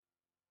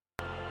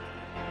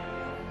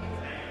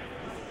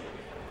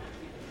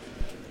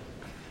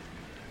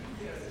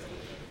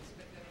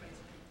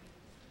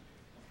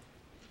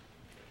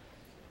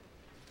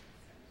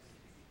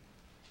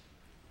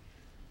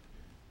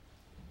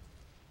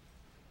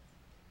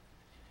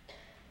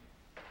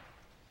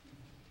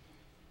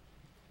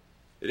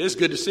It is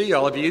good to see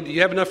all of you. Do you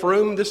have enough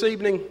room this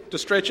evening to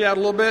stretch out a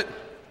little bit?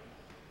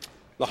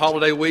 The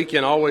holiday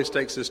weekend always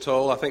takes its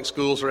toll. I think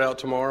schools are out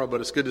tomorrow,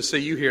 but it's good to see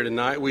you here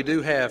tonight. We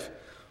do have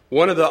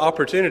one of the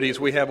opportunities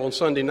we have on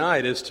Sunday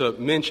night is to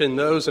mention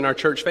those in our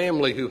church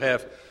family who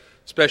have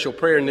special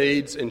prayer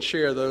needs and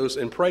share those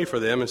and pray for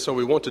them. And so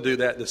we want to do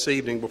that this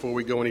evening before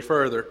we go any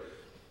further.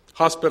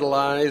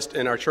 Hospitalized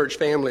in our church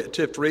family at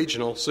Tift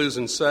Regional,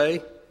 Susan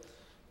Say,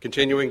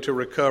 continuing to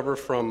recover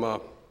from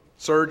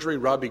surgery.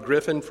 Robbie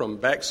Griffin from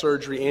back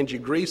surgery. Angie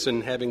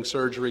Greason having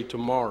surgery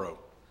tomorrow.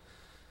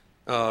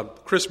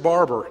 Chris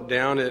Barber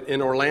down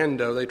in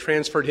Orlando, they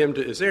transferred him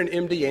to, is there an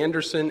MD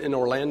Anderson in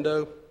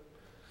Orlando?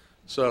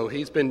 So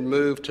he's been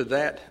moved to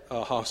that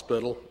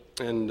hospital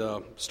and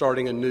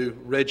starting a new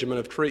regimen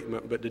of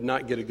treatment, but did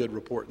not get a good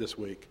report this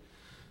week.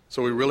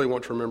 So we really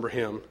want to remember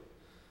him.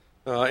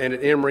 And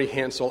at Emory,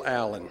 Hansel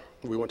Allen,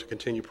 we want to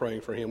continue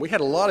praying for him. We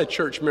had a lot of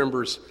church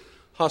members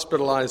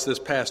hospitalized this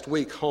past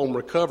week, home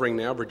recovering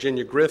now.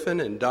 Virginia Griffin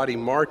and Dottie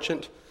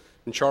Marchant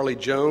and Charlie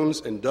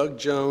Jones and Doug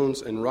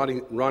Jones and Ronnie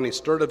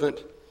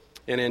Sturdivant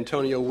and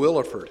Antonio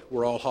Williford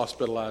were all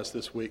hospitalized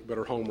this week but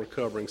are home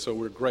recovering, so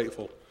we're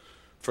grateful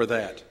for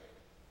that.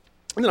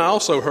 And then I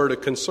also heard a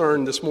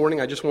concern this morning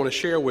I just want to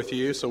share with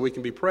you so we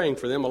can be praying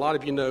for them. A lot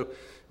of you know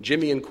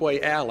Jimmy and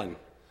Quay Allen.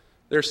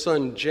 Their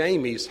son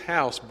Jamie's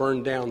house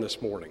burned down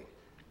this morning.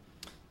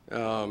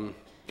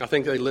 I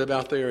think they live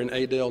out there in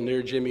Adel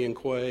near Jimmy and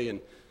Quay,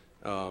 and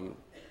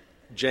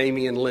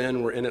Jamie and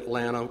Lynn were in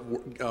Atlanta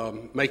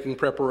making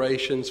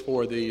preparations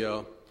for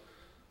the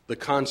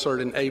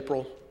concert in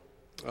April,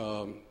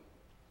 the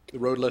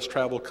Road Less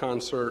Traveled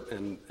concert,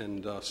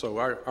 and so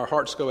our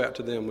hearts go out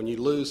to them. When you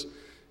lose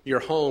your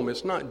home,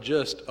 it's not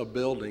just a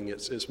building,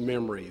 it's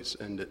memories,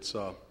 and it's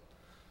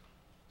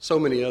so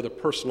many other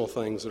personal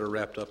things that are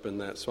wrapped up in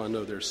that, so I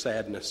know there's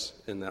sadness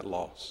in that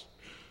loss.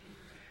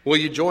 Will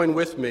you join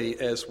with me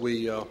as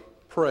we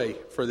pray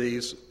for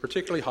these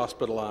particularly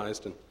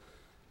hospitalized and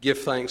give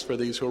thanks for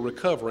these who are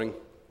recovering,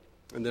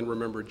 and then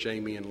remember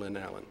Jamie and Lynn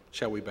Allen.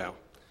 Shall we bow?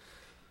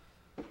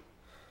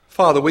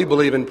 Father, we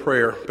believe in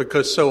prayer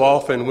because so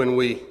often when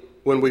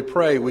we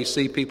pray, we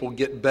see people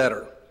get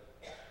better.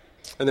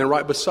 And then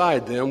right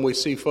beside them, we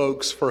see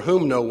folks for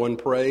whom no one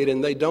prayed,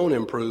 and they don't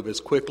improve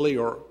as quickly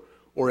or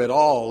at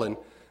all.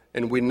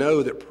 And we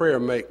know that prayer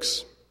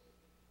makes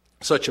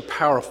such a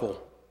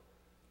powerful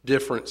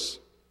difference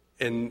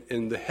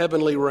in the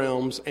heavenly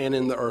realms and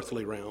in the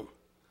earthly realm.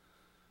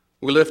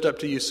 We lift up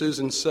to you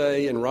Susan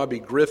Say and Robbie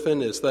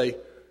Griffin as they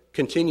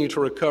continue to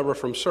recover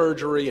from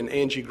surgery, and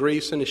Angie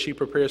Greason as she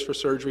prepares for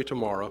surgery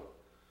tomorrow.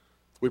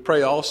 We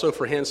pray also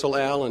for Hansel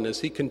Allen as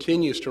he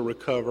continues to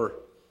recover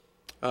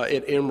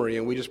at Emory,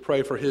 and we just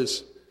pray for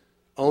his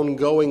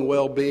ongoing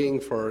well-being,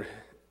 for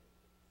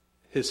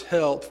his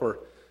health, for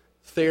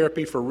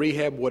therapy, for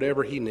rehab,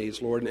 whatever he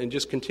needs, Lord, and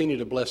just continue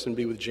to bless and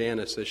be with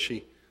Janice as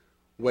she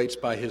waits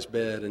by his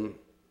bed and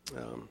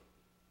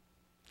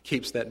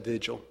keeps that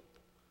vigil.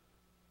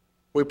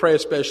 We pray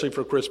especially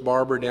for Chris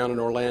Barber down in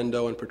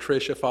Orlando and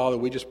Patricia. Father,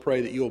 we just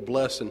pray that you will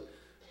bless and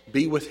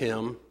be with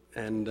him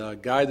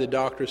and guide the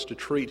doctors to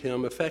treat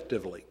him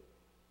effectively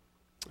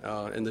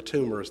and the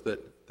tumors that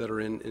are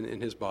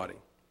in his body.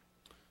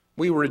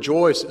 We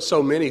rejoice that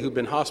so many who've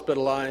been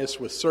hospitalized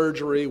with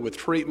surgery, with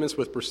treatments,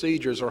 with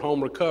procedures are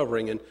home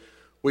recovering, and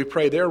we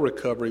pray their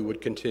recovery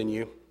would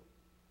continue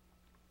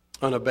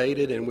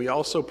unabated. And we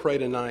also pray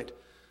tonight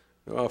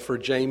for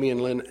Jamie and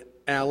Lynn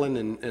Allen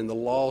and the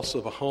loss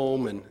of a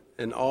home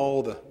and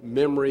all the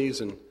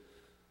memories and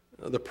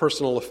the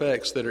personal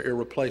effects that are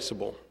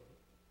irreplaceable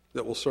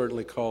that will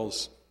certainly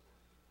cause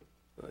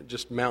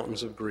just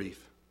mountains of grief.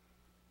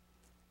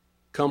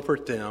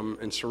 Comfort them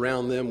and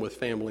surround them with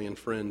family and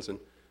friends.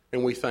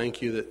 And we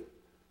thank you that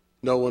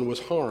no one was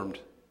harmed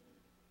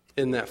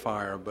in that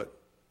fire, but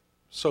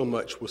so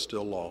much was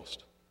still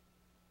lost.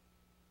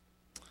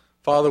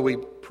 Father, we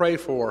pray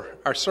for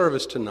our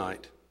service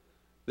tonight,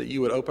 that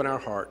you would open our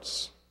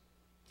hearts,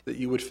 that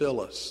you would fill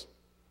us,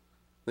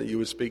 that you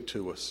would speak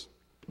to us.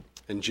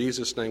 In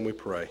Jesus' name we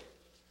pray.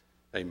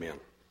 Amen.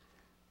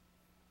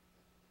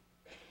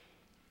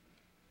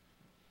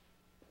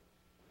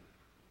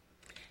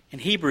 In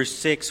Hebrews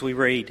 6 we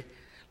read,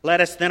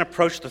 "Let us then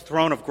approach the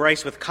throne of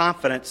grace with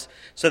confidence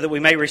so that we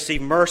may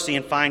receive mercy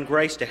and find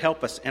grace to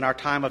help us in our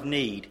time of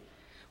need.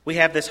 We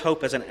have this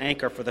hope as an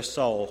anchor for the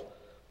soul,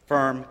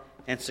 firm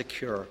and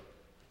secure."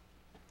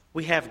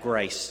 We have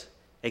grace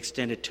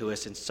extended to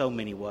us in so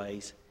many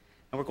ways,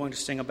 and we're going to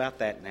sing about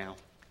that now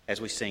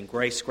as we sing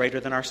Grace Greater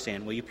Than Our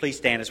Sin. Will you please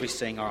stand as we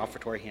sing our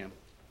offertory hymn?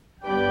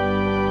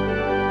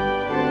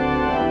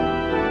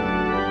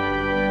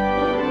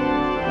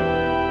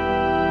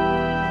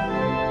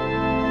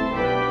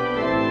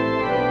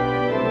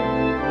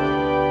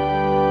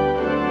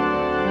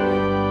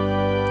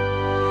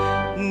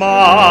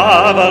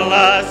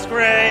 Marvelous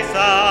grace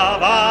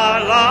of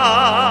our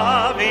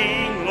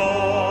loving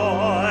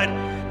Lord,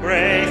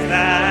 grace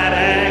that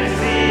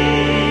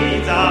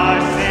exceeds our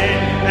sin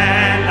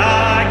and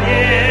our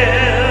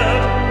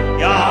guilt.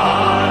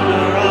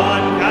 Yonder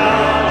on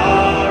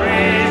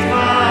Calvary's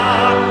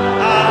mountain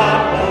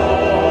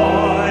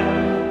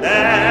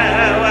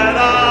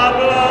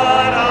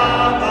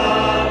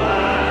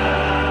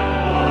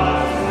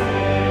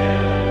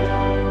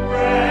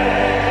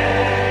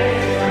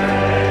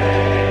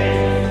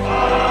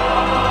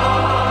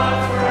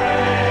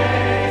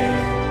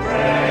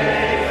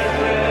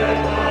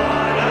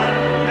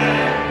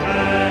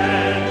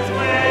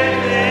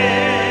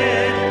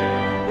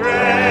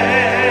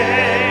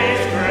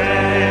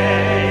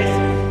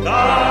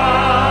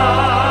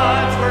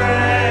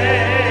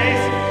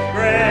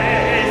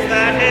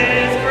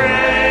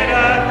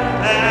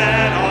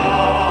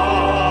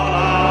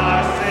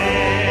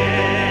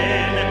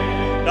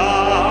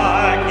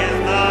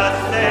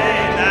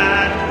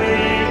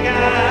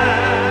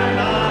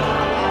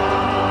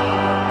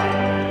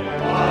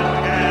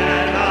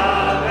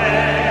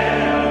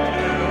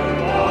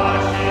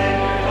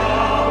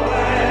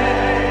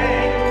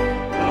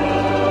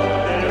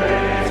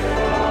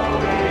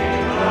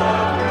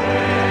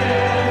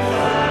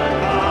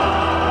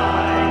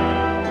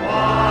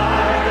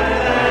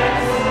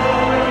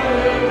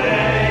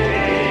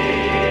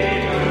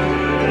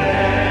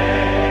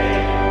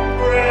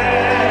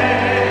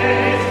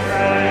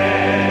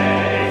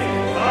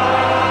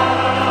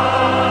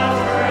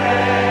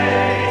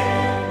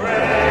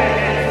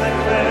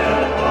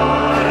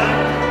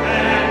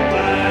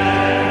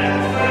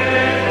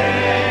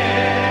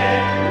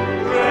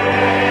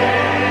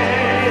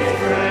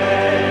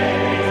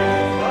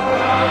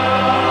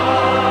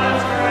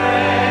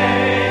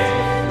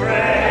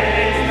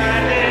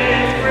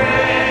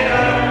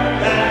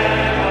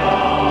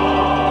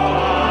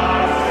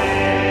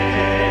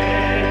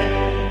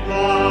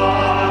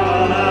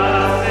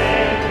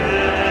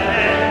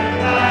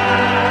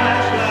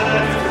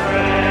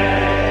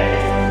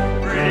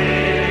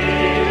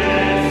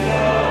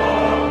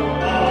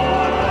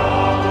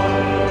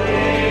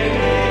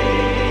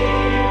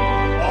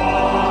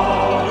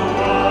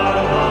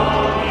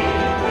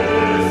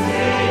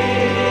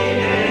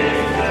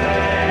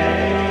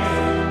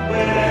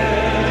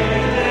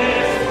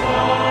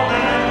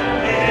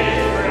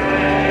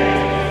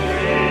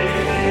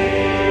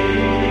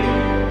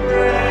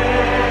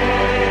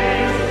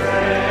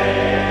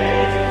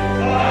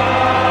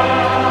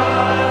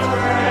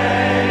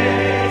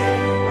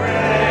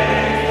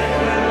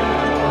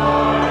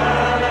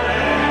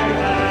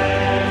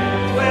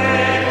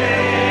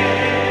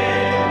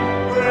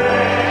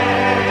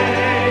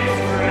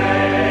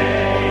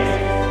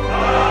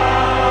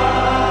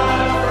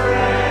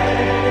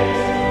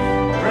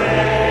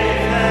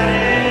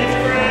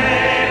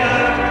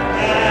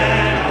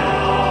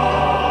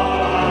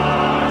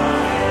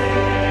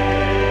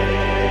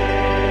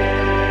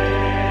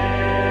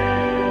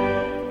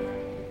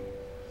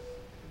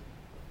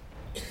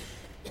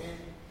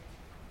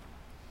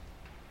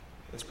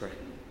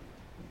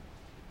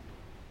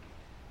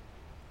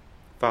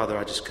Father,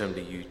 I just come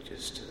to you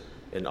just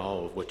in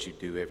awe of what you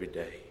do every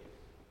day.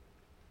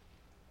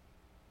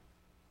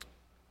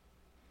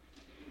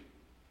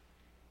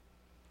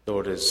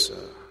 Lord, as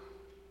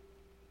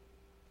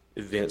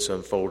events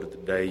unfolded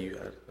today,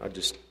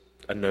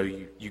 I know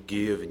you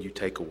give and you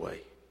take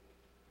away.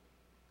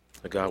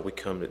 God, we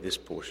come to this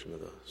portion of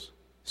the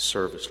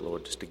service,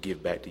 Lord, just to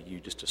give back to you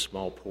just a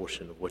small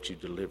portion of what you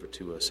deliver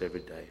to us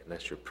every day, and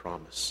that's your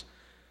promise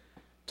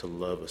to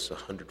love us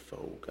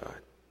 100-fold, God.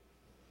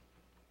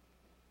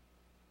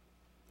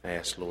 I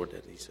ask, Lord,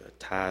 that these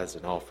tithes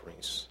and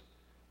offerings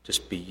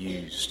just be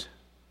used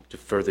to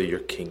further your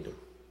kingdom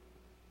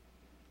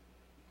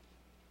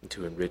and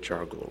to enrich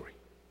our glory.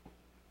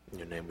 In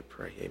your name we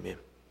pray. Amen.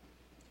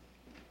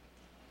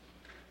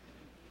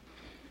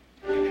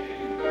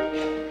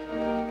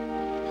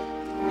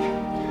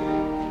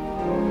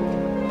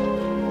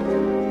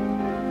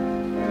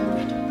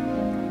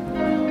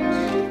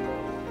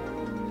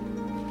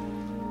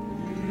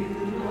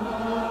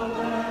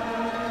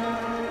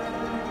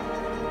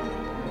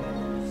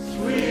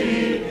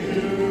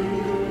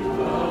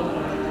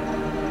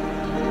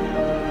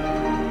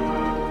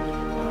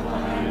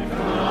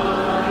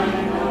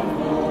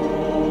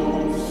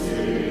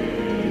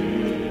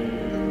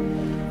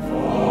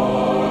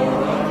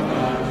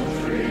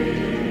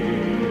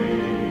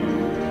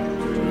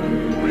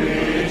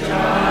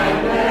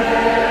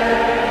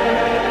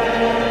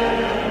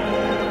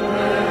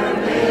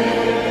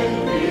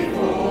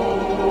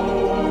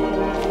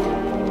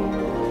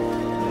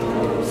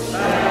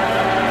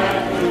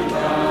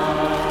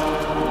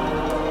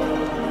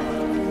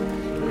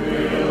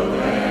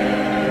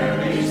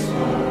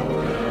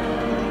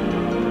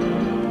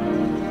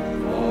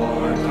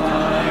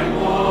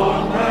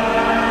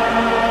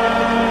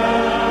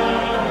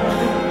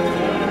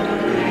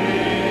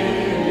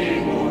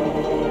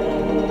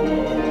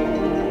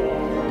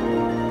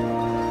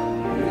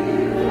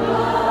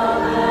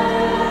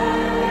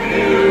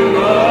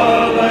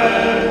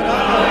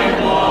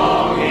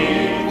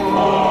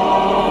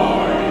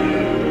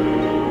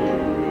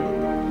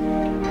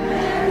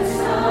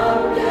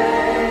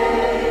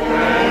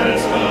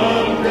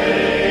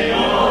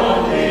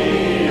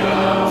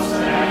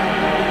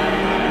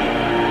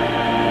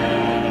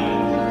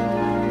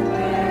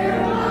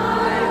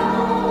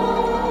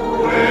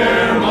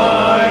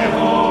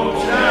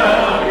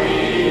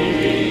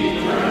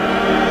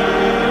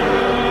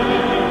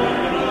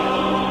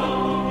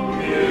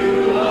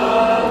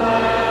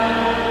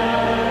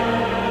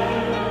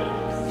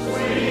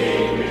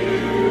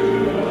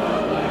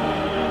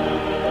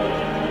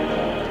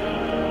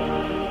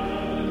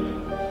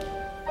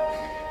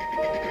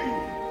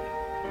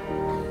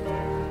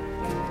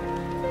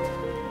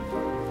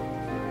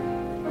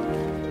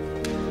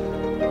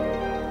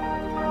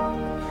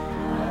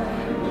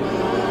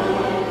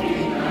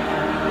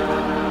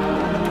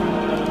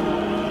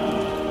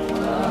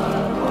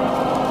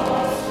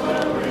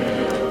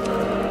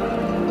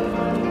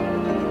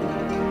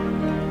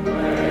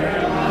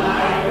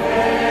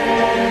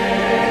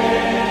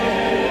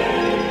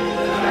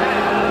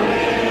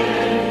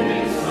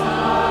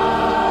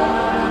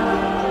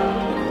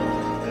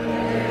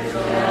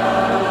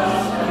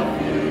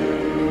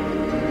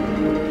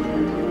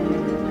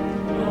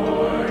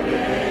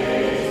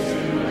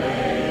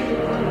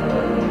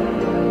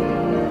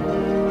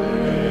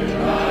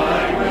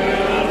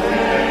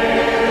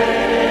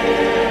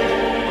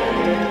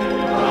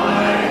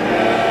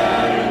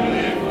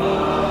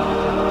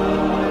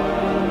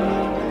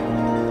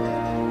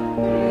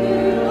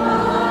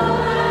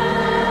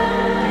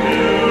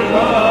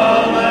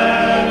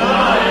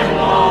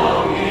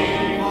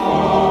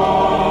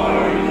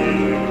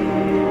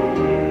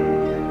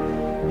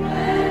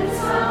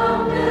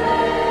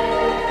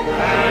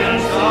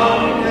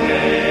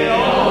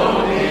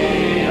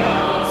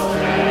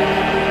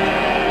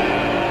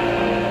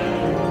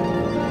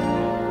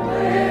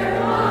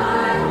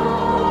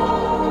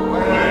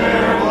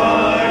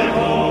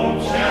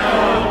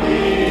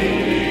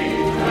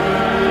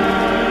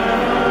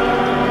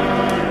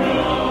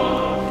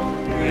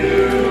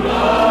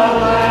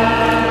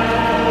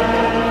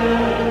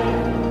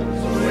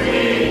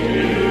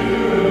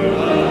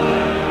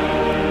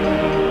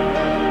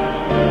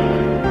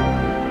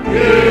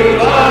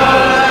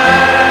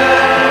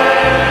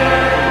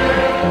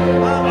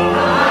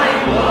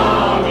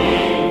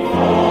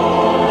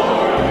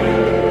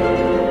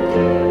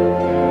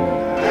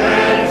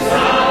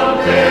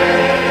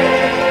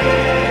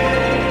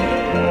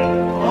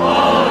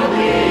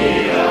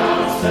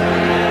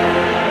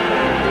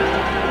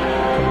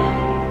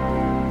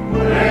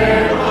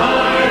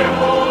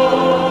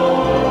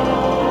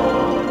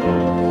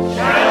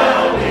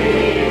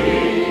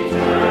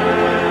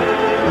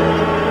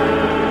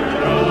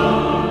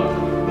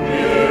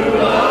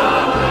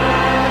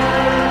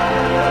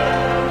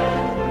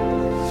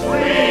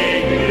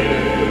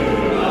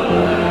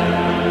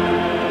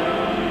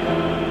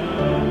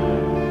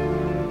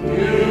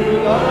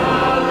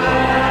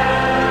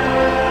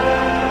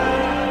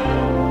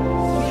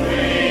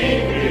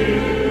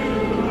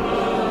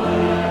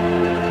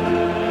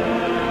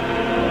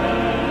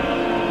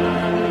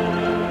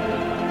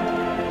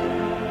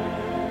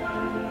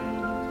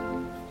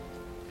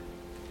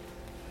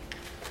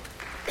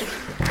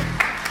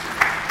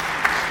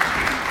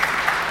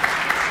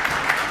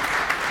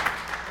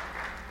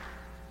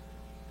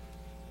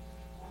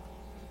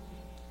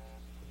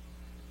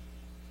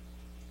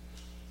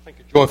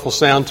 Joyful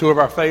sound, two of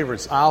our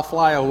favorites, I'll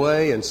Fly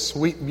Away and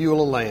Sweet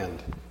Beulah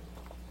Land.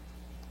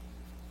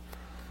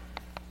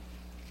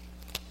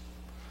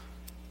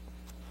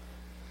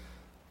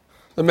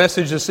 The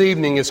message this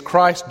evening is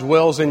Christ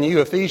dwells in you,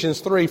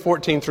 Ephesians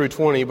 3:14 through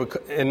 20.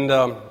 And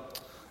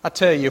I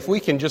tell you, if we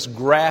can just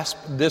grasp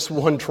this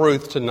one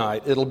truth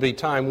tonight, it'll be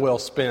time well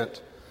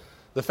spent.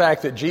 The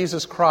fact that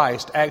Jesus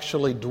Christ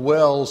actually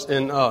dwells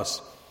in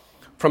us.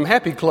 From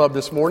Happy Club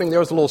this morning, there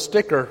was a little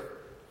sticker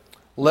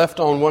left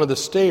on one of the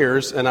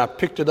stairs, and I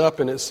picked it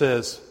up and it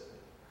says,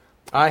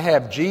 I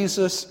have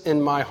Jesus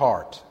in my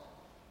heart.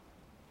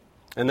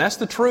 And that's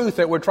the truth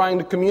that we're trying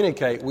to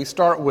communicate. We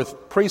start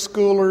with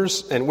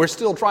preschoolers, and we're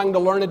still trying to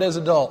learn it as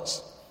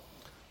adults.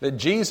 That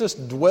Jesus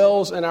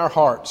dwells in our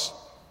hearts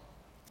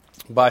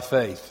by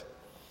faith.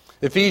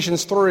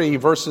 Ephesians 3,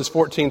 verses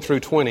 14 through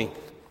 20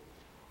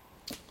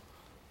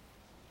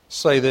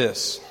 say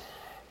this.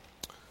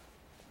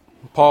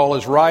 Paul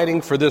is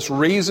writing, for this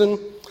reason,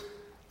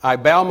 I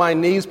bow my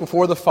knees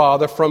before the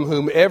Father, from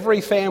whom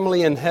every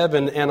family in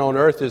heaven and on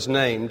earth is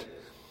named,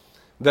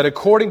 that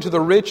according to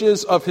the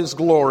riches of His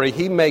glory,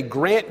 He may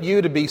grant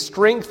you to be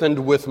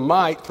strengthened with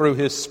might through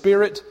His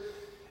Spirit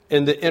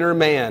in the inner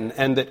man,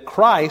 and that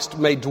Christ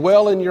may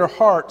dwell in your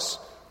hearts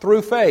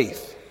through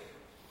faith,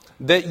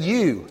 that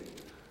you,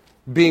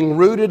 being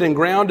rooted and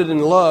grounded in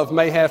love,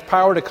 may have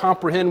power to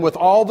comprehend with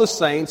all the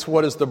saints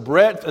what is the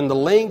breadth and the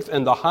length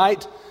and the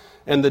height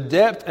and the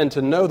depth, and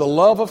to know the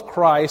love of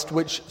Christ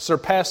which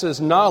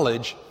surpasses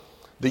knowledge,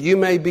 that you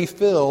may be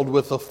filled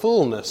with the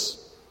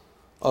fullness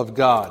of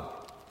God.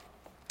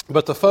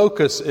 But the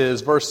focus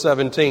is verse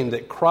 17,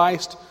 that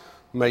Christ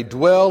may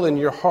dwell in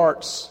your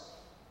hearts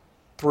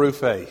through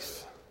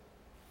faith.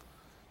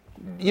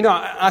 You know,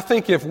 I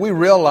think if we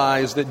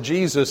realize that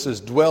Jesus is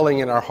dwelling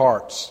in our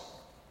hearts,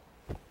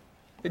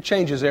 it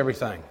changes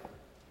everything.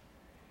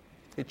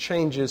 It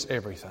changes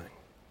everything.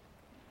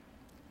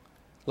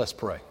 Let's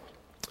pray.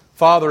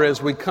 Father,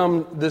 as we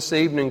come this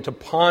evening to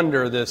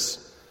ponder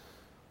this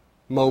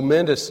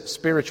momentous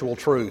spiritual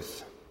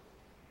truth,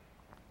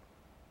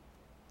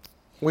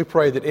 we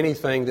pray that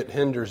anything that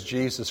hinders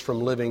Jesus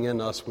from living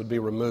in us would be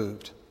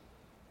removed,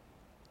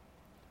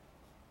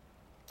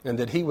 and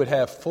that He would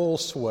have full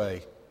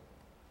sway,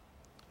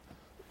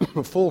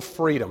 full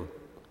freedom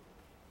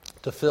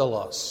to fill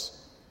us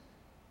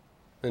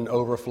and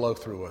overflow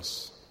through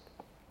us.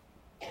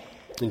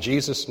 In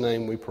Jesus'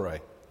 name we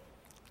pray.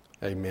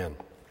 Amen.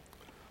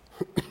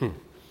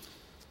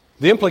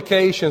 The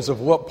implications of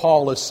what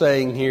Paul is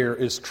saying here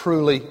is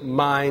truly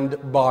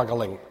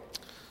mind-boggling.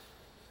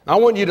 I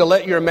want you to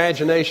let your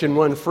imagination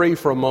run free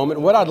for a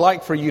moment. What I'd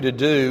like for you to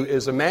do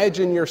is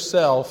imagine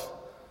yourself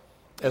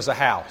as a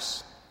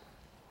house.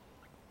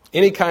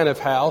 Any kind of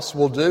house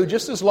will do,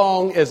 just as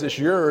long as it's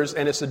yours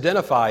and it's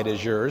identified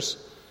as yours.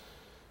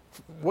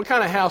 What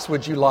kind of house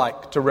would you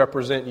like to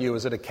represent you?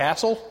 Is it a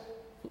castle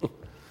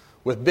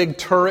with big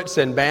turrets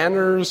and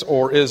banners,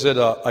 or is it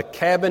a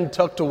cabin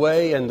tucked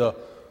away in the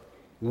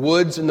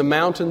woods in the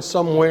mountains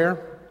somewhere?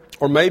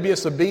 Or maybe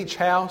it's a beach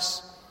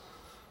house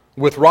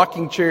with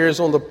rocking chairs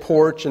on the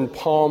porch and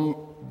palm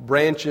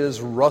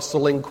branches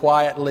rustling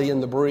quietly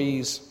in the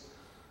breeze.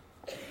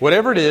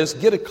 Whatever it is,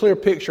 get a clear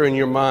picture in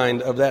your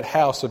mind of that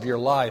house of your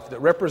life that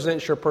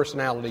represents your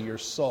personality, your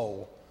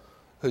soul,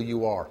 who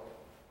you are.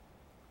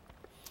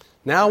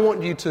 Now I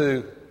want you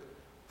to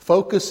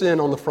focus in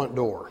on the front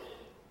door.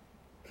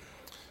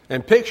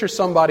 And picture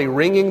somebody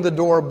ringing the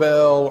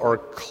doorbell or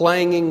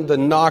clanging the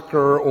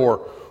knocker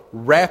or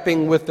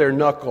rapping with their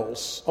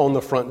knuckles on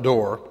the front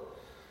door.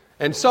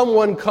 And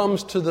someone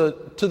comes to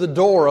the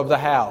door of the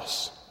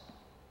house.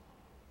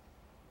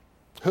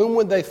 Whom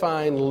would they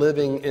find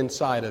living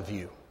inside of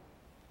you?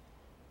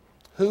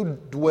 Who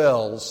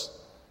dwells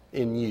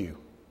in you?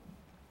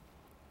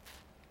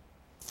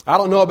 I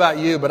don't know about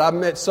you, but I've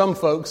met some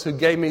folks who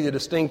gave me the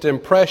distinct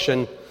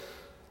impression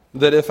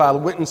that if I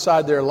went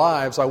inside their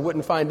lives, I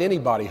wouldn't find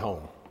anybody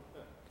home.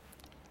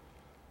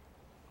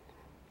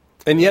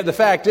 And yet the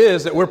fact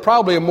is that we're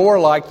probably more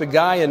like the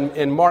guy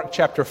in Mark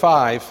chapter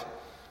 5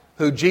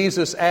 who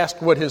Jesus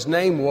asked what his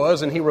name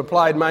was, and he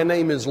replied, "My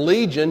name is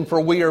Legion,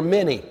 for we are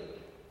many."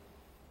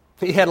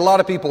 He had a lot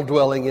of people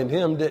dwelling in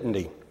him, didn't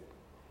he?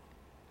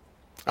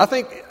 I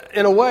think,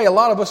 in a way, a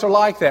lot of us are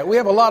like that. We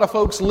have a lot of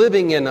folks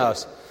living in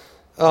us.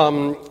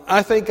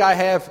 I think I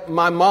have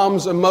my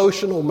mom's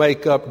emotional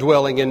makeup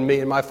dwelling in me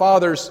and my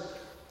father's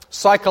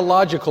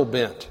psychological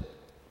bent.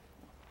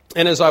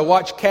 And as I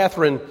watch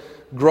Catherine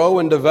grow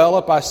and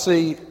develop, I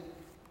see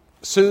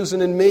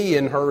Susan and me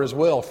in her as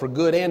well, for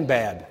good and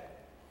bad.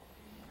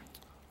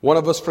 One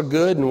of us for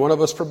good and one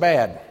of us for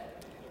bad.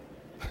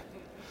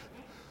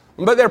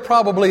 But there are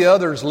probably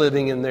others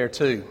living in there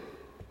too.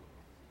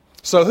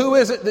 So who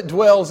is it that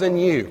dwells in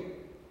you?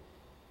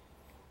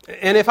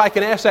 And if I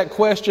can ask that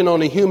question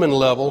on a human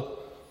level,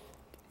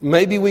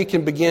 maybe we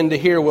can begin to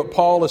hear what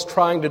Paul is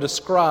trying to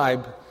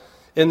describe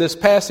in this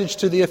passage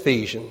to the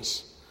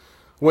Ephesians,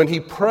 when he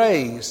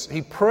prays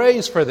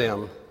for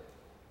them.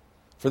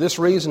 For this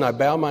reason I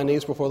bow my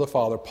knees before the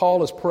Father.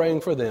 Paul is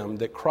praying for them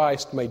that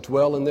Christ may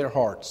dwell in their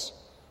hearts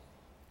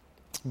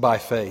by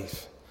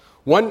faith.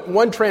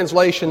 One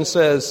translation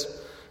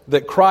says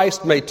that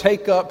Christ may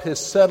take up his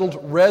settled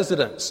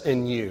residence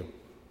in you.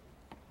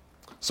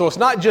 So it's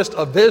not just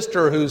a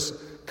visitor who's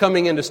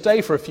coming in to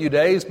stay for a few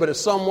days, but it's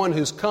someone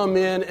who's come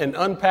in and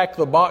unpacked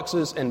the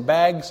boxes and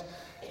bags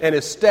and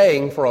is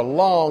staying for a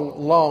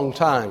long, long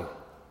time.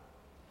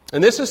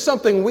 And this is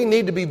something we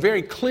need to be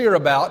very clear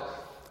about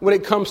when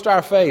it comes to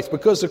our faith,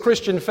 because the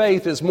Christian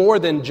faith is more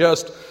than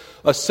just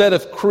a set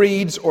of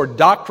creeds or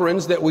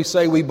doctrines that we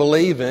say we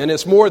believe in.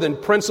 It's more than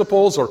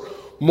principles or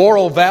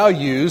moral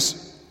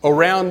values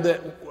around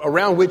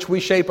which we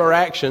shape our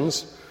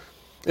actions.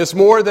 It's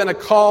more than a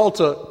call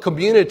to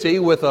community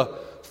with a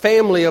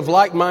family of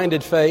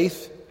like-minded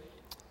faith.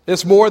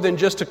 It's more than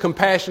just a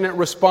compassionate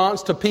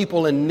response to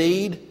people in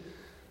need.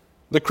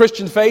 The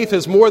Christian faith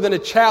is more than a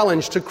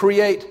challenge to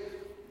create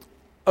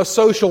a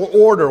social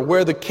order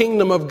where the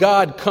kingdom of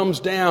God comes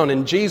down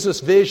and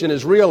Jesus' vision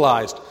is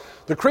realized.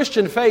 The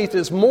Christian faith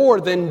is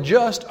more than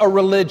just a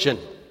religion.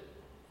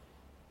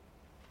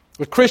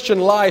 The Christian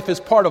life is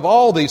part of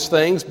all these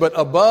things, but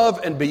above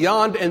and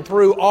beyond and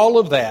through all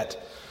of that,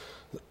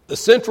 the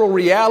central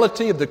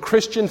reality of the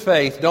Christian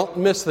faith, don't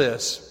miss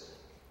this,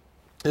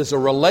 is a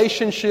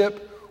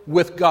relationship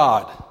with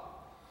God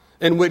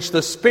in which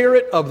the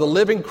Spirit of the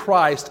living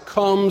Christ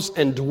comes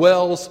and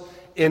dwells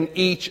in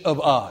each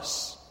of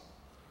us.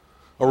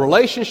 A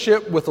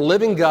relationship with the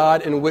living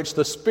God in which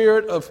the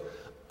Spirit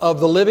of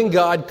the living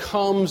God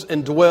comes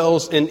and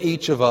dwells in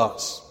each of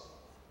us.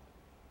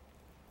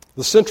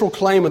 The central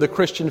claim of the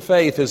Christian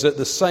faith is that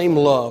the same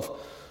love,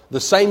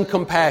 the same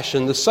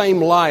compassion, the same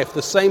life,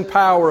 the same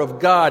power of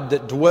God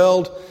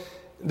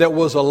that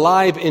was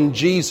alive in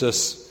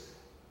Jesus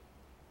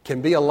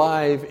can be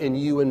alive in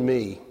you and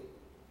me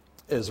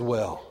as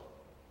well.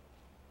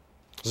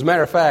 As a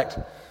matter of fact,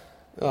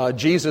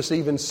 Jesus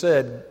even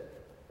said,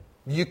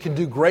 you can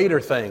do greater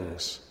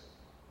things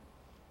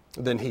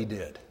than he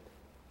did.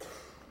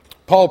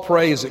 Paul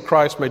prays that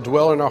Christ may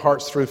dwell in our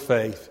hearts through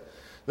faith,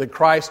 that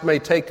Christ may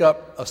take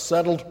up a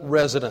settled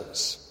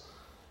residence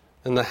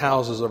in the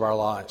houses of our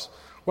lives.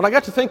 When I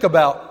got to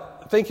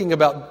thinking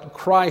about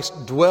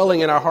Christ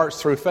dwelling in our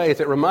hearts through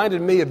faith, it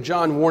reminded me of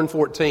John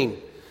 1:14,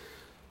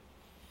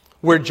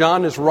 where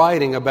John is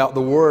writing about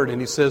the Word,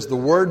 and he says, the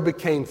Word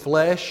became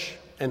flesh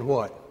and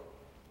what?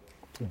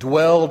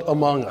 Dwelled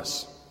among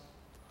us.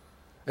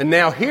 And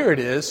now here it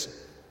is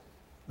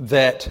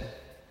that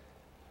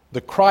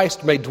the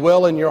Christ may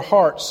dwell in your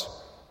hearts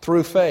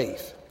through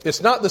faith.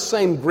 It's not the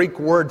same Greek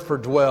word for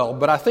dwell,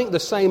 but I think the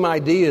same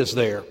idea is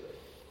there.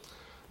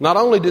 Not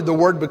only did the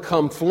Word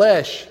become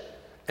flesh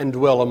and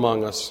dwell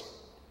among us,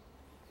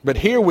 but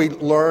here we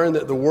learn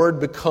that the Word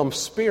becomes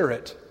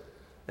spirit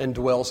and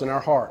dwells in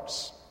our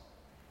hearts.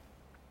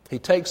 He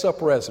takes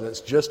up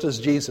residence just as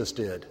Jesus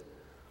did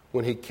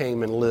when he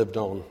came and lived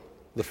on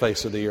the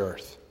face of the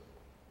earth.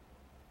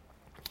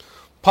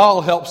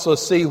 Paul helps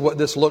us see what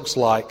this looks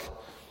like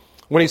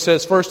when he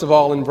says, first of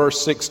all, in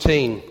verse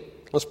 16,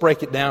 let's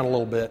break it down a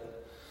little bit,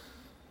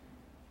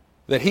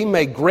 that he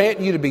may grant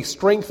you to be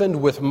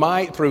strengthened with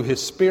might through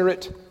his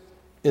Spirit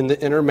in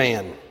the inner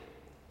man.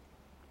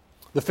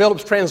 The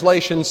Phillips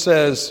translation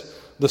says,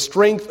 the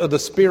strength of the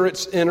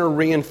Spirit's inner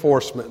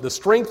reinforcement. The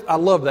strength, I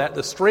love that,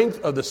 the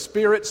strength of the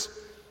Spirit's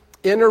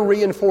inner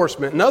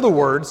reinforcement. In other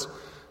words,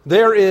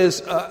 there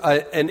is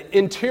an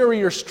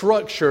interior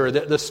structure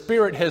that the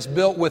Spirit has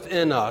built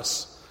within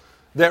us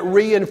that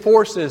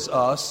reinforces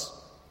us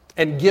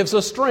and gives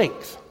us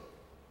strength.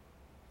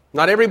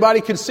 Not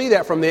everybody can see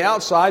that from the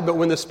outside, but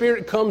when the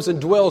Spirit comes and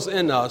dwells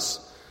in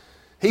us,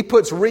 he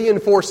puts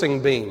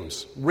reinforcing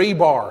beams,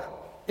 rebar,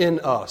 in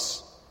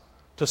us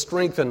to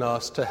strengthen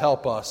us, to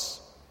help us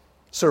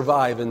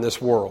survive in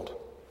this world.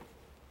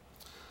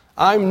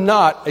 I'm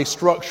not a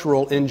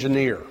structural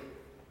engineer.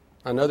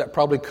 I know that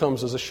probably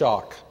comes as a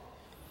shock.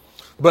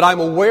 But I'm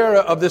aware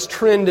of this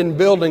trend in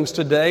buildings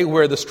today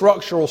where the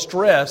structural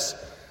stress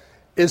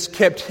is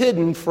kept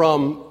hidden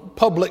from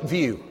public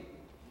view.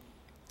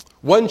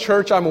 One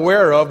church I'm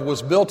aware of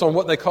was built on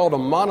what they called a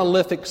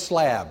monolithic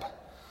slab,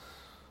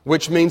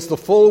 which means the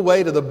full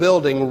weight of the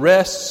building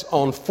rests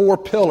on 4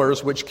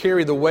 pillars which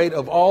carry the weight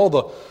of all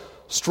the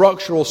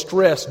structural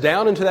stress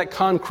down into that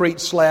concrete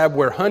slab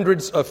where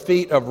hundreds of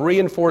feet of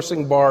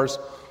reinforcing bars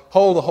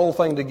hold the whole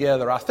thing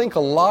together. I think a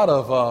lot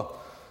of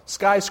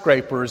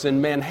skyscrapers in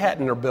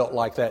Manhattan are built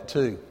like that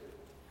too.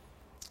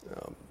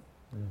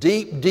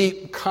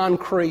 Deep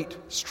concrete,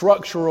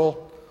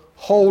 structural,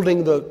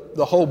 holding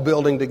the whole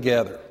building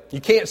together. You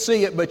can't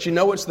see it, but you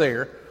know it's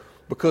there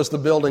because the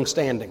building's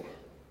standing.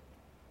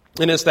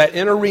 And it's that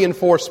inner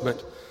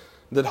reinforcement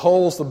that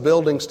holds the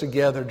buildings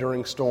together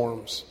during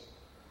storms.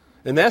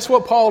 And that's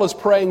what Paul is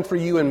praying for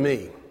you and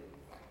me,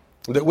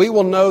 that we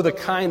will know the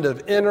kind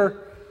of inner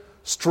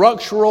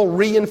structural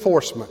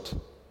reinforcement,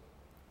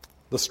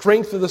 the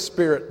strength of the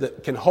Spirit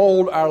that can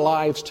hold our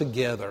lives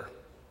together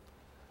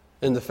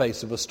in the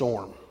face of a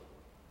storm.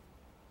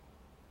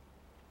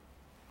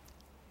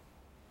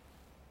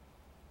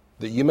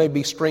 That you may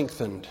be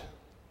strengthened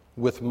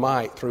with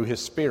might through His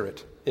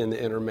Spirit in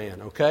the inner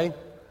man, okay?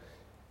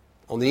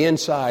 On the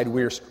inside,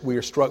 we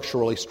are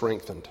structurally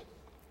strengthened.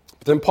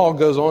 But then Paul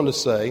goes on to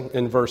say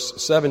in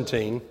verse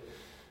 17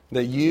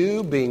 that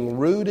you being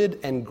rooted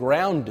and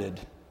grounded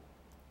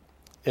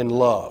in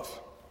love.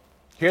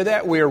 Hear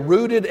that? We are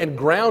rooted and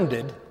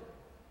grounded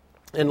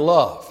in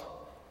love.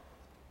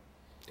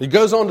 He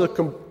goes on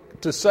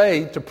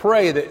to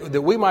pray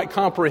that we might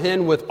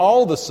comprehend with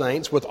all the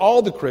saints, with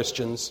all the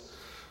Christians,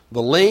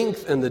 the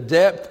length and the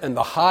depth and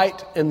the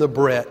height and the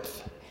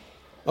breadth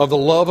of the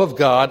love of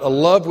God, a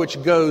love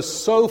which goes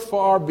so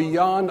far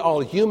beyond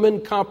all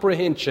human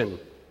comprehension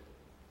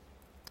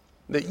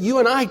that you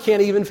and I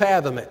can't even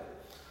fathom it.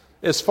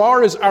 As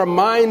far as our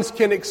minds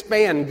can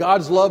expand,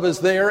 God's love is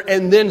there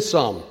and then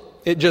some.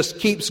 It just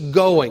keeps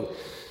going.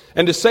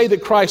 And to say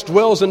that Christ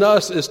dwells in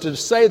us is to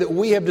say that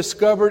we have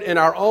discovered in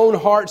our own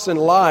hearts and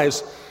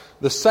lives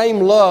the same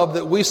love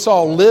that we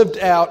saw lived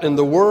out in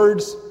the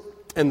words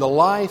and the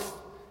life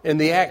and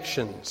the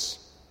actions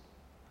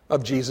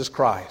of Jesus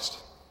Christ.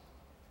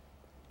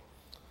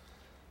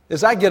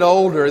 As I get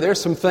older,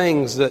 there's some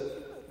things that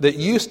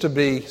used to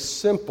be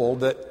simple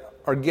that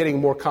are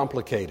getting more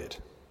complicated.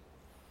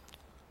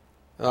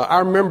 I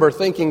remember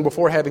thinking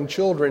before having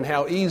children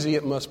how easy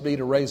it must be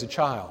to raise a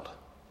child.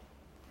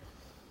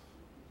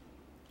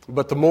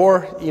 But the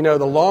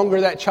longer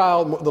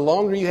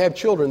you have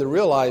children, to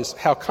realize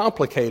how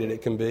complicated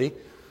it can be.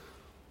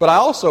 But I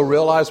also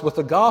realized with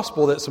the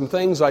gospel that some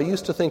things I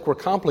used to think were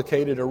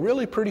complicated are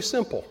really pretty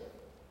simple.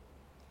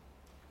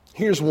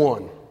 Here's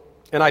one.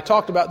 And I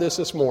talked about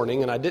this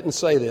morning, and I didn't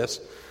say this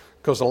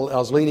because I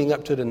was leading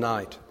up to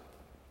tonight.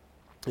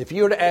 If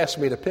you were to ask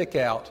me to pick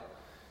out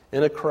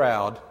in a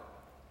crowd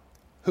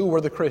who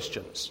were the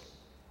Christians,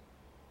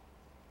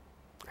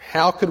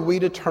 how could we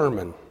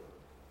determine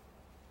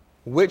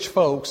which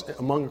folks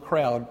among a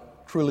crowd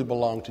truly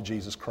belong to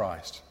Jesus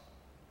Christ?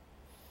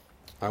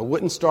 I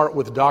wouldn't start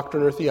with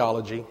doctrine or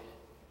theology.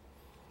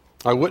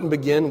 I wouldn't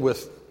begin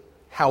with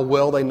how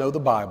well they know the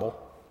Bible.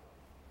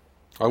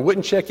 I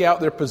wouldn't check out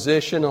their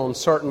position on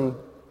certain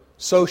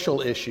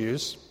social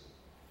issues.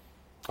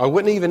 I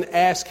wouldn't even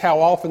ask how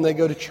often they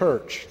go to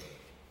church.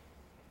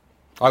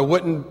 I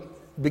wouldn't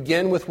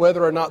begin with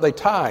whether or not they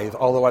tithe,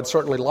 although I'd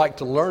certainly like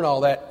to learn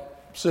all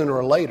that sooner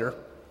or later.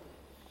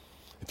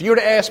 If you were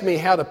to ask me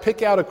how to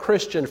pick out a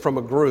Christian from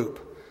a group,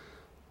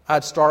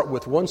 I'd start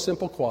with one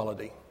simple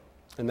quality,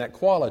 and that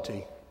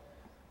quality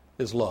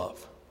is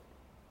love.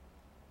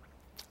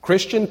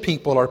 Christian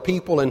people are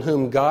people in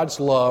whom God's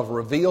love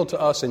revealed to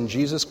us in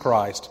Jesus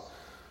Christ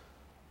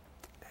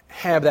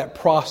have that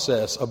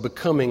process of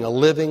becoming a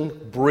living,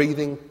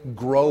 breathing,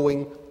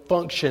 growing,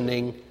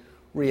 functioning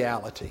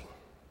reality.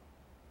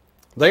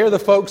 They are the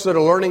folks that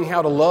are learning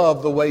how to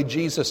love the way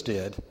Jesus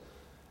did,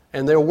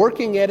 and they're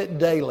working at it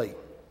daily.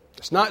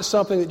 It's not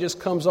something that just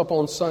comes up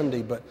on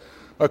Sunday, but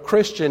a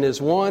Christian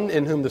is one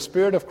in whom the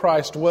Spirit of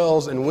Christ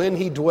dwells, and when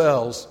He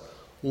dwells,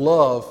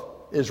 love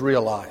is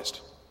realized.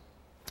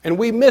 And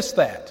we miss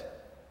that.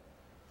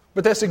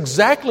 But that's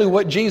exactly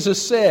what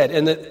Jesus said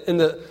in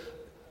the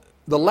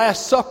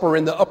Last Supper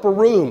in the upper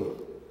room.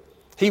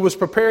 He was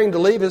preparing to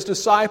leave His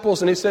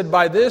disciples, and He said,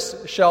 "By this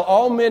shall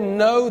all men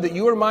know that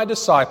you are my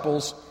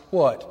disciples."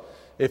 What?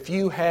 If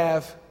you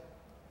have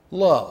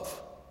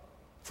love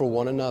for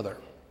one another.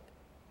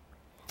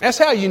 That's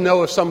how you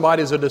know if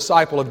somebody's a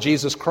disciple of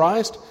Jesus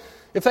Christ.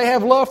 If they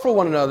have love for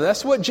one another.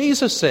 That's what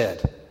Jesus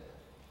said.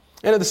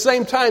 And at the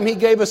same time, He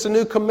gave us a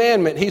new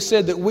commandment. He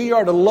said that we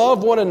are to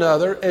love one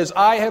another as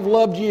I have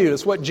loved you.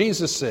 That's what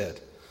Jesus said.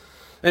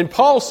 And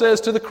Paul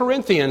says to the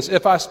Corinthians,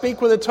 if I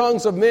speak with the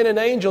tongues of men and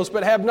angels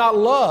but have not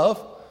love,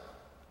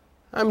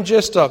 I'm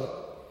just a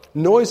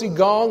noisy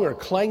gong or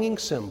clanging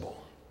cymbal.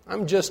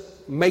 I'm just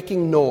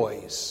making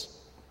noise.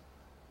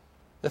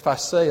 If I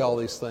say all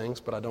these things,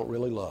 but I don't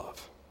really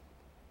love.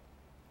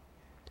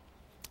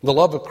 The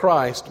love of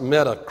Christ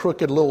met a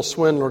crooked little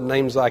swindler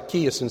named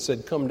Zacchaeus and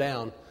said, "Come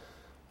down,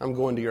 I'm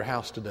going to your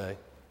house today."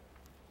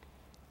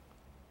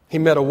 He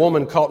met a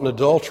woman caught in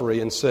adultery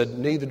and said,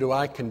 "Neither do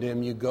I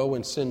condemn you, go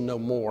and sin no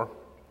more."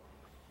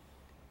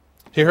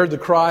 He heard the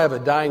cry of a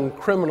dying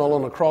criminal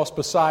on a cross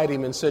beside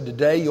him and said,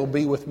 "Today you'll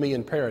be with me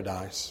in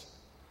paradise."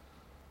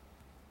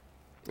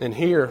 And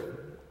here,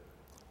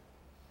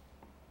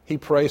 he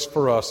prays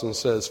for us and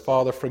says,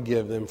 "Father,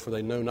 forgive them, for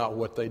they know not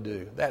what they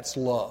do." That's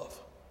love,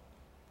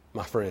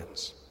 my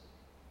friends.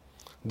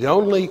 The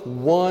only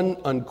one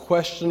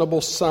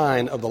unquestionable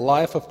sign of the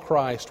life of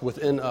Christ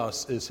within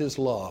us is His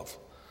love,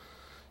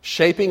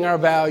 shaping our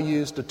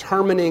values,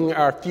 determining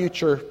our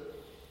future,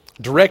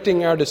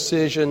 directing our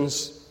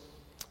decisions,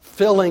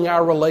 filling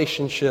our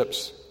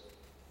relationships.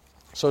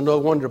 So no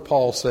wonder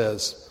Paul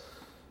says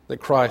that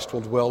Christ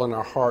will dwell in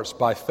our hearts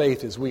by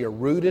faith as we are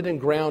rooted and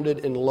grounded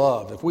in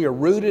love. If we are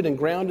rooted and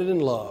grounded in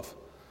love,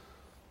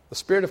 the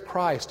Spirit of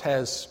Christ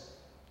has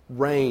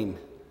reign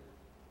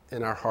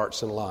in our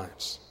hearts and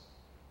lives.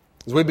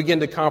 As we begin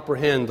to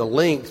comprehend the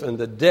length and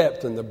the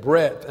depth and the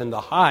breadth and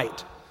the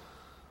height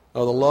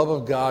of the love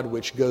of God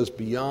which goes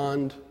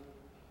beyond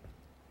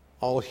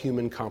all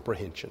human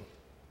comprehension.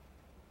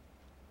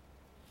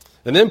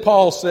 And then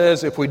Paul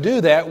says if we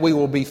do that, we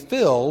will be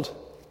filled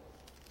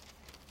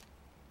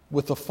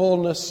with the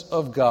fullness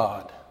of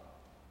God.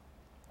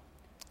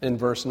 In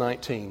verse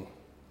 19,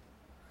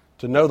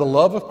 to know the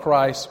love of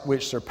Christ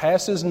which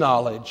surpasses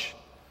knowledge,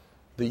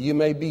 that you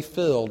may be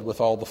filled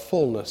with all the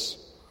fullness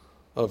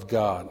of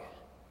God.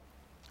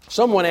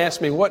 Someone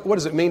asked me, what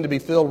does it mean to be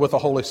filled with the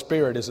Holy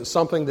Spirit? Is it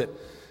something that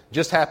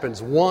just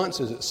happens once?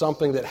 Is it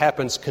something that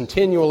happens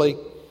continually?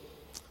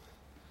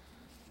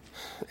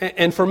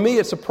 And for me,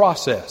 it's a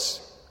process.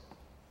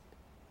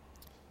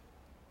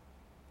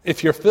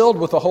 If you're filled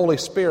with the Holy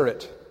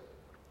Spirit,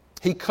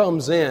 He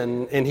comes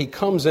in, and He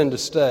comes in to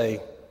stay.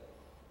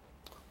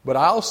 But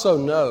I also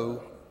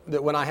know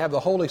that when I have the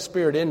Holy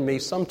Spirit in me,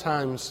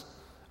 sometimes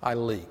I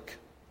leak.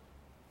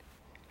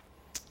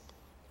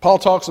 Paul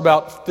talks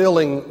about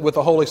filling with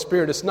the Holy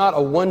Spirit. It's not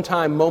a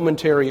one-time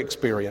momentary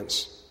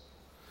experience.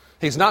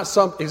 He's not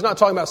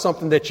talking about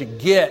something that you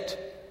get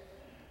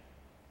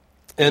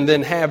and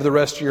then have the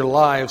rest of your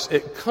lives.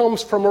 It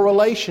comes from a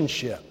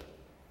relationship.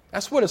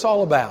 That's what it's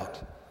all about.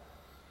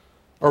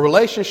 A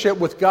relationship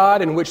with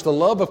God in which the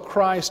love of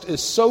Christ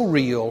is so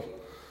real,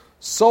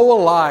 so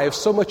alive,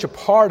 so much a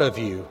part of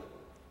you,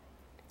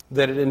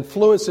 that it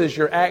influences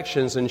your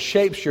actions and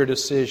shapes your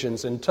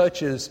decisions and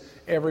touches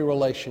every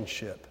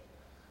relationship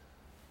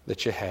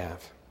that you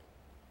have.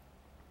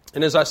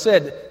 And as I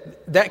said,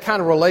 that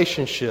kind of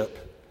relationship,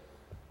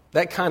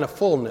 that kind of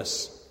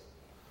fullness,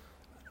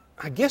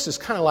 I guess it's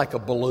kind of like a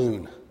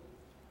balloon.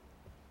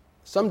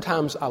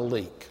 Sometimes I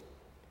leak.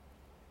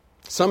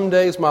 Some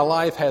days my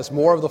life has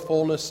more of the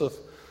fullness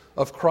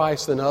of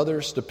Christ than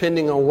others,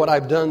 depending on what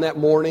I've done that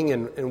morning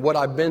and what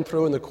I've been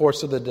through in the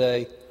course of the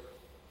day.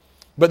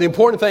 But the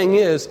important thing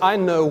is, I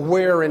know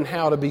where and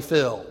how to be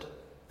filled.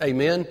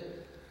 Amen?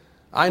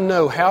 I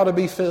know how to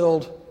be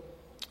filled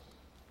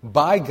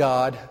by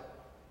God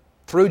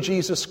through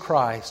Jesus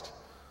Christ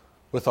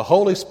with the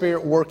Holy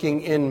Spirit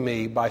working in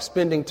me by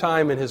spending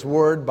time in His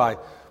Word, by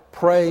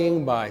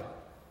praying, by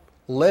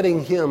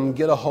letting Him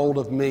get a hold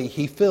of me.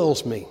 He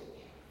fills me.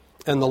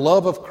 And the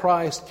love of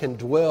Christ can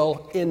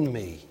dwell in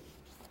me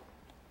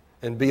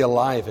and be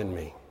alive in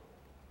me.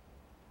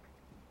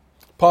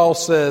 Paul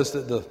says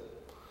that the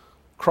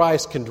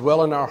Christ can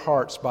dwell in our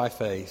hearts by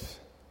faith,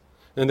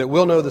 and that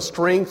we'll know the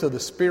strength of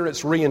the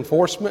Spirit's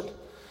reinforcement,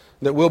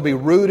 that we'll be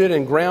rooted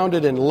and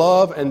grounded in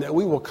love, and that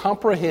we will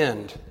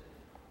comprehend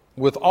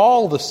with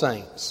all the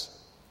saints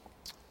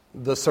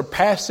the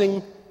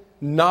surpassing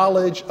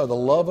knowledge of the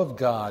love of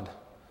God,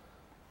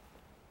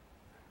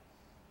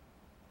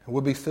 and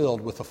we'll be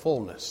filled with the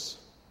fullness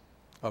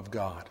of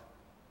God.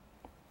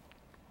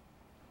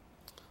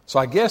 So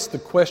I guess the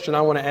question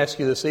I want to ask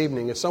you this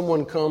evening, if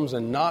someone comes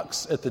and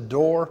knocks at the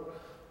door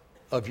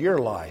of your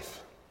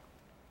life,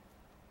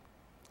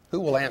 who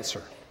will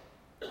answer?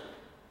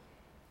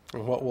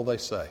 And what will they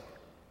say?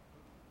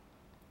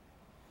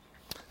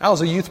 I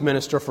was a youth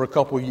minister for a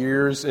couple of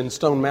years in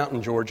Stone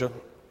Mountain, Georgia,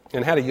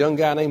 and had a young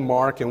guy named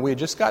Mark, and we had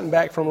just gotten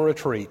back from a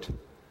retreat.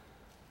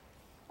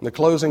 In the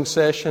closing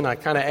session, I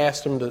kind of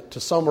asked them to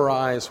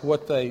summarize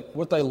what they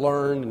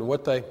learned and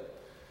what they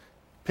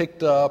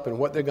picked up and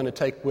what they're going to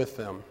take with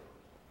them.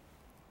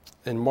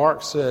 And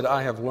Mark said,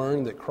 I have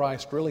learned that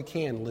Christ really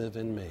can live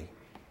in me.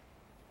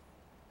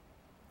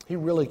 He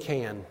really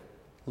can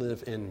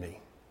live in me.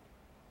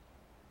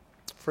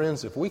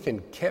 Friends, if we can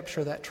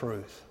capture that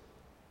truth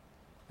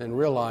and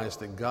realize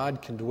that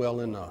God can dwell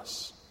in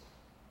us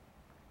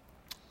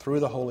through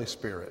the Holy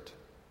Spirit,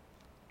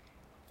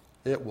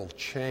 it will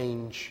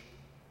change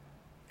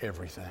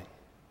everything.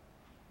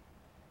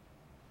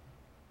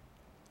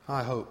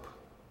 I hope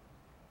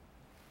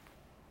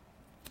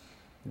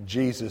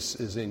Jesus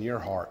is in your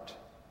heart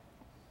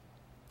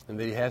and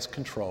that He has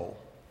control,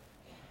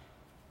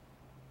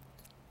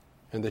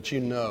 and that you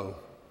know,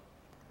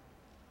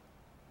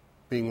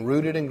 being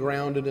rooted and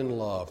grounded in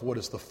love, what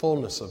is the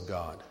fullness of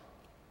God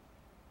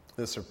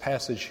that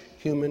surpasses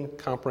human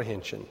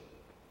comprehension.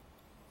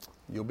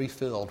 You'll be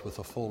filled with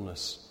the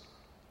fullness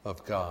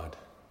of God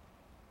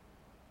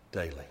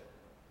daily.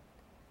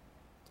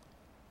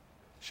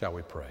 Shall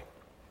we pray?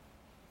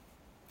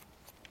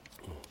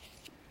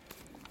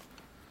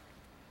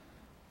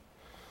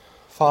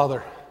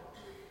 Father,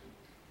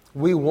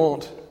 we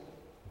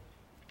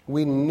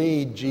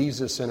need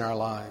Jesus in our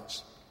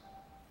lives.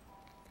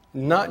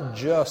 Not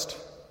just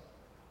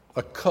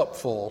a cup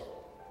full,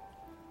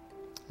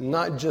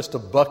 not just a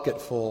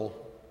bucket full,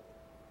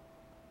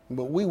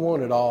 but we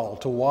want it all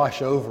to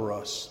wash over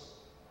us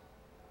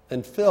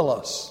and fill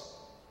us.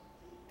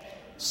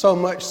 So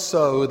much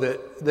so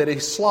that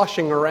He's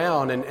sloshing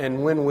around,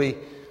 and when we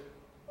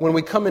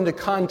come into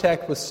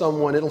contact with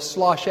someone, it'll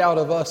slosh out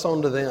of us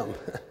onto them.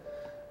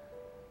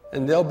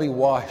 And they'll be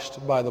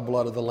washed by the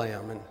blood of the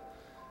Lamb.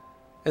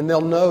 And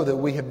they'll know that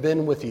we have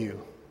been with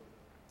you,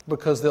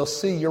 because they'll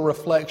see your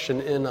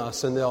reflection in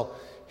us, and they'll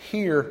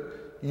hear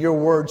your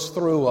words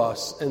through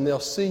us, and they'll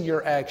see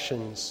your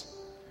actions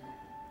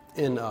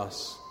in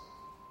us.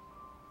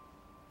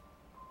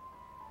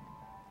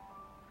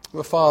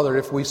 But Father,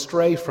 if we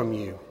stray from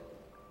you,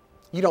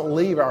 you don't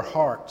leave our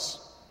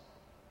hearts.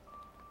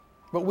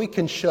 But we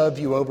can shove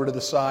you over to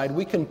the side.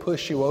 We can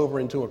push you over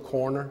into a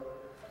corner,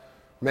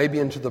 maybe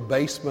into the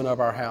basement of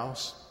our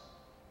house.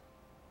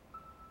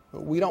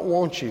 But we don't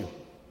want you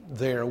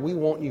there. We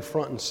want you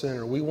front and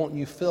center. We want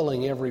you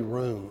filling every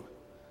room.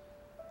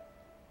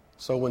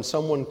 So when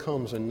someone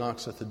comes and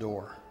knocks at the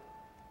door,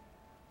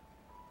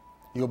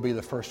 you'll be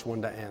the first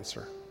one to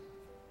answer.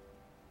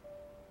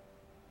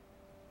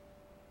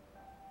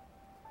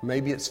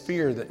 Maybe it's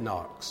fear that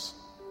knocks,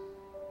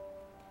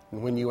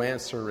 and when you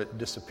answer, it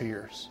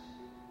disappears.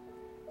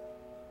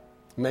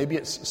 Maybe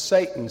it's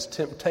Satan's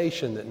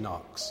temptation that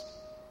knocks.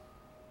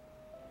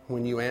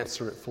 When you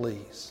answer, it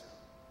flees.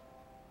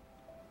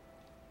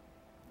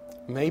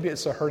 Maybe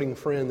it's a hurting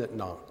friend that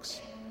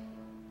knocks,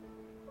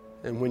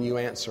 and when you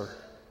answer,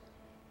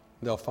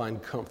 they'll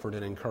find comfort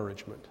and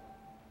encouragement.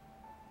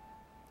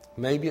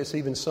 Maybe it's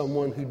even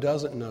someone who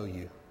doesn't know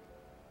you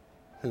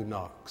who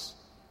knocks,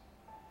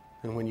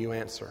 and when you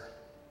answer,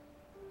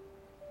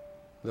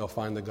 they'll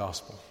find the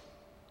gospel.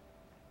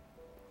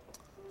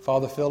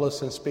 Father, fill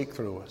us and speak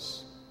through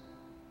us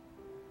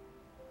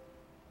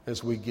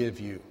as we give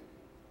you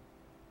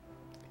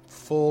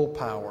full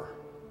power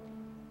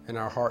in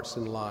our hearts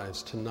and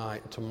lives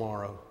tonight,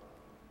 tomorrow,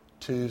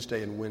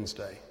 Tuesday and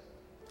Wednesday,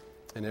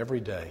 and every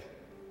day,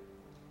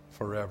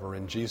 forever.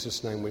 In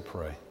Jesus' name we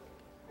pray.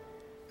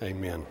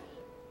 Amen.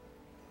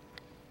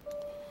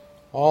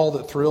 All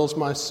that thrills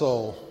my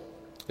soul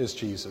is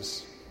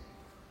Jesus.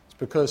 It's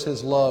because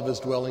His love is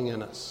dwelling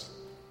in us.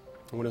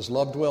 And when His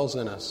love dwells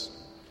in us,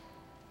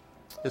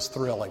 it's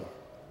thrilling.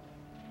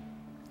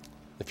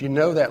 If you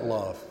know that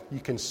love, you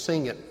can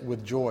sing it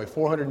with joy.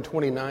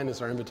 429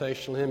 is our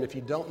invitational hymn. If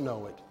you don't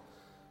know it,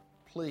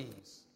 please